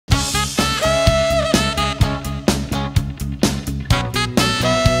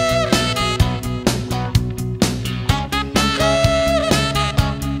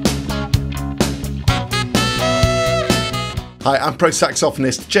Hi, I'm pro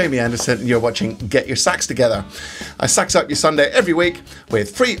saxophonist Jamie Anderson and you're watching Get Your Sax Together. I sax up your Sunday every week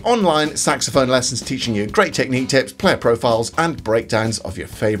with free online saxophone lessons teaching you great technique tips, player profiles and breakdowns of your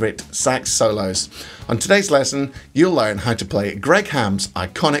favourite sax solos. On today's lesson, you'll learn how to play Greg Ham's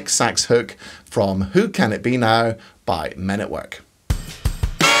iconic sax hook from Who Can It Be Now by Men at Work.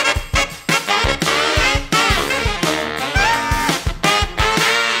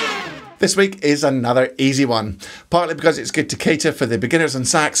 This week is another easy one, partly because it's good to cater for the beginners on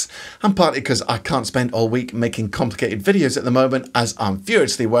sax, and partly because I can't spend all week making complicated videos at the moment as I'm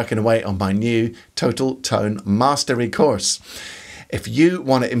furiously working away on my new Total Tone Mastery course. If you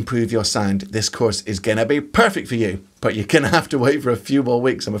want to improve your sound, this course is going to be perfect for you, but you're going to have to wait for a few more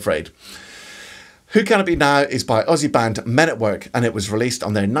weeks, I'm afraid. Who Can It Be Now is by Aussie band Men at Work, and it was released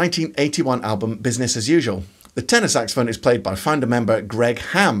on their 1981 album Business as Usual. The tenor saxophone is played by founder member Greg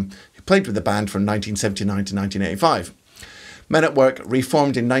Ham, who played with the band from 1979 to 1985. Men at Work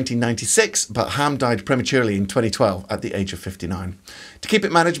reformed in 1996, but Ham died prematurely in 2012 at the age of 59. To keep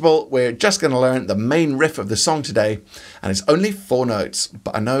it manageable, we're just going to learn the main riff of the song today, and it's only 4 notes,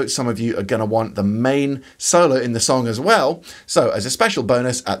 but I know some of you are going to want the main solo in the song as well, so as a special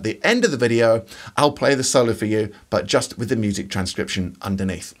bonus at the end of the video, I'll play the solo for you, but just with the music transcription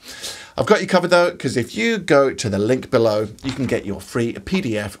underneath. I've got you covered though, because if you go to the link below, you can get your free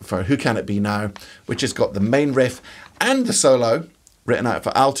PDF for Who Can It Be Now, which has got the main riff and the solo written out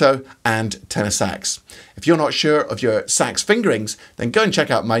for alto and tenor sax. If you're not sure of your sax fingerings, then go and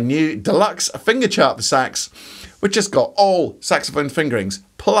check out my new Deluxe Finger Chart for sax, which has got all saxophone fingerings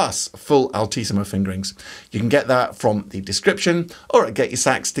plus full altissimo fingerings. You can get that from the description or at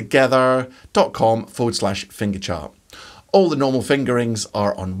getyoursaxtogether.com/fingerchart. All the normal fingerings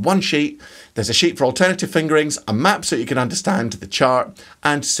are on one sheet. There's a sheet for alternative fingerings, a map so you can understand the chart,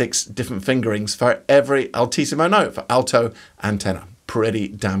 and 6 different fingerings for every altissimo note for alto and tenor. Pretty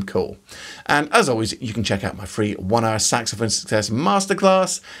damn cool. And as always, you can check out my free 1-hour saxophone success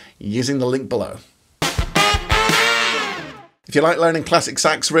masterclass using the link below. If you like learning classic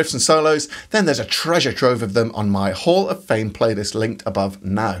sax riffs and solos, then there's a treasure trove of them on my Hall of Fame playlist linked above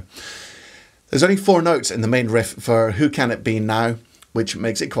now. There's only 4 notes in the main riff for Who Can It Be Now, which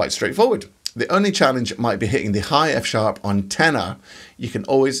makes it quite straightforward. The only challenge might be hitting the high F sharp on tenor. You can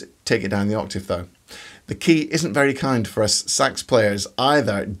always take it down the octave though. The key isn't very kind for us sax players,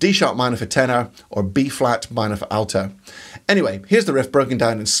 either D sharp minor for tenor or B flat minor for alto. Anyway, here's the riff broken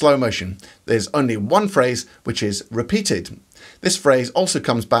down in slow motion. There's only one phrase which is repeated. This phrase also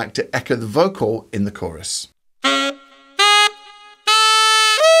comes back to echo the vocal in the chorus.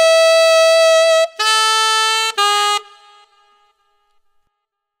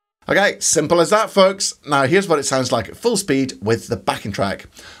 Okay, simple as that, folks. Now here's what it sounds like at full speed with the backing track.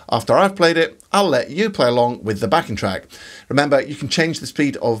 After I've played it, I'll let you play along with the backing track. Remember, you can change the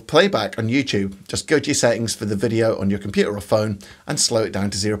speed of playback on YouTube. Just go to your settings for the video on your computer or phone and slow it down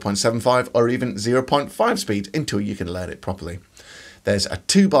to 0.75 or even 0.5 speed until you can learn it properly. There's a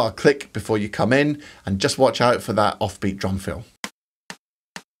 2-bar click before you come in, and just watch out for that offbeat drum fill.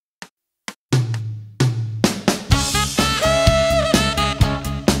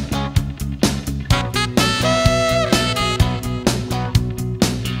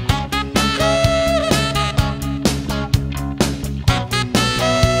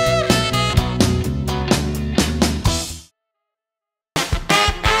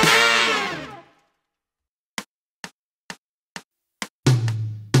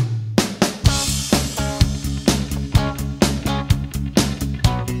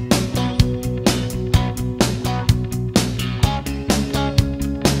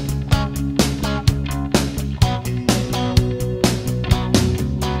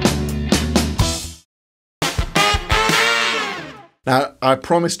 Now, I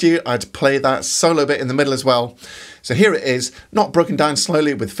promised you I'd play that solo bit in the middle as well. So here it is, not broken down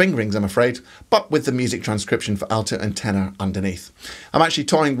slowly with fingerings, I'm afraid, but with the music transcription for alto and tenor underneath. I'm actually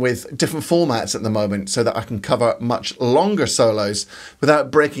toying with different formats at the moment so that I can cover much longer solos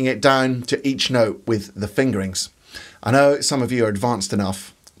without breaking it down to each note with the fingerings. I know some of you are advanced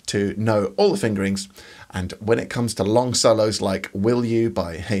enough to know all the fingerings, and when it comes to long solos like Will You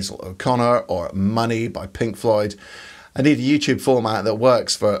by Hazel O'Connor or Money by Pink Floyd, I need a YouTube format that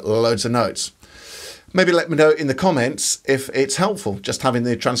works for loads of notes. Maybe let me know in the comments if it's helpful just having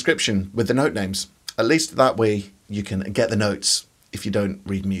the transcription with the note names. At least that way you can get the notes if you don't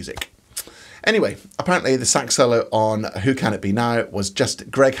read music. Anyway, apparently the sax solo on Who Can It Be Now was just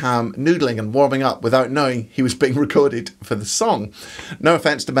Greg Ham noodling and warming up without knowing he was being recorded for the song. No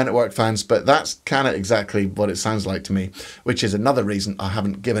offense to Men at Work fans, but that's kind of exactly what it sounds like to me, which is another reason I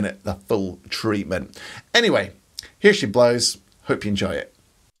haven't given it the full treatment. Anyway, Here she blows. Hope you enjoy it.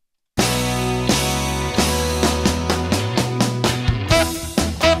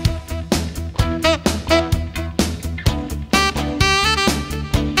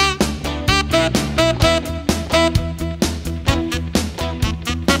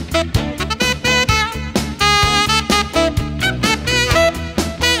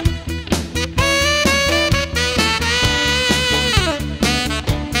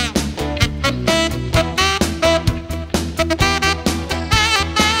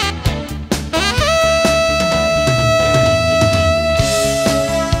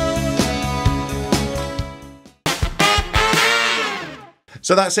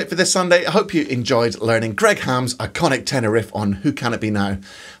 So that's it for this Sunday. I hope you enjoyed learning Greg Ham's iconic tenor riff on Who Can It Be Now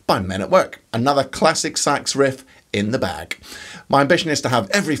by Men at Work. Another classic sax riff in the bag. My ambition is to have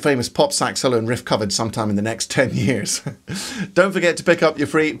every famous pop sax solo and riff covered sometime in the next 10 years. Don't forget to pick up your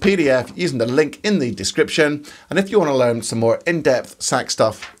free PDF using the link in the description. And if you want to learn some more in-depth sax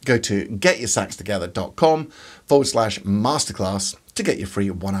stuff, go to getyoursaxtogether.com/masterclass to get your free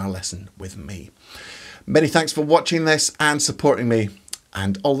 1-hour lesson with me. Many thanks for watching this and supporting me.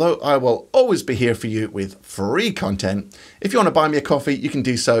 And although I will always be here for you with free content, if you want to buy me a coffee, you can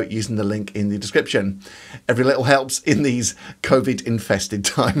do so using the link in the description. Every little helps in these COVID-infested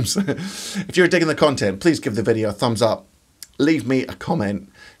times. If you're digging the content, please give the video a thumbs up, leave me a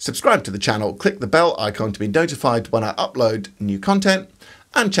comment, subscribe to the channel, click the bell icon to be notified when I upload new content,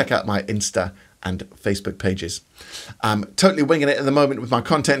 and check out my Insta and Facebook pages. I'm totally winging it at the moment with my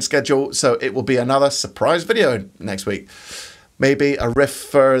content schedule, so it will be another surprise video next week. Maybe a riff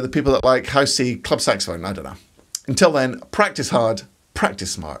for the people that like housey club saxophone, I don't know. Until then, practice hard,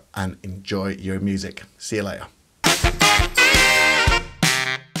 practice smart, and enjoy your music. See you later.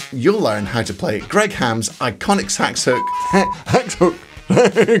 You'll learn how to play Greg Ham's iconic sax hook.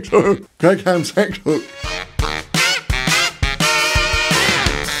 Greg Ham's sax hook.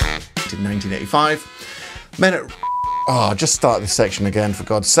 In 1985. Men at... Oh, just start this section again, for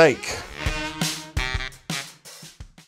God's sake.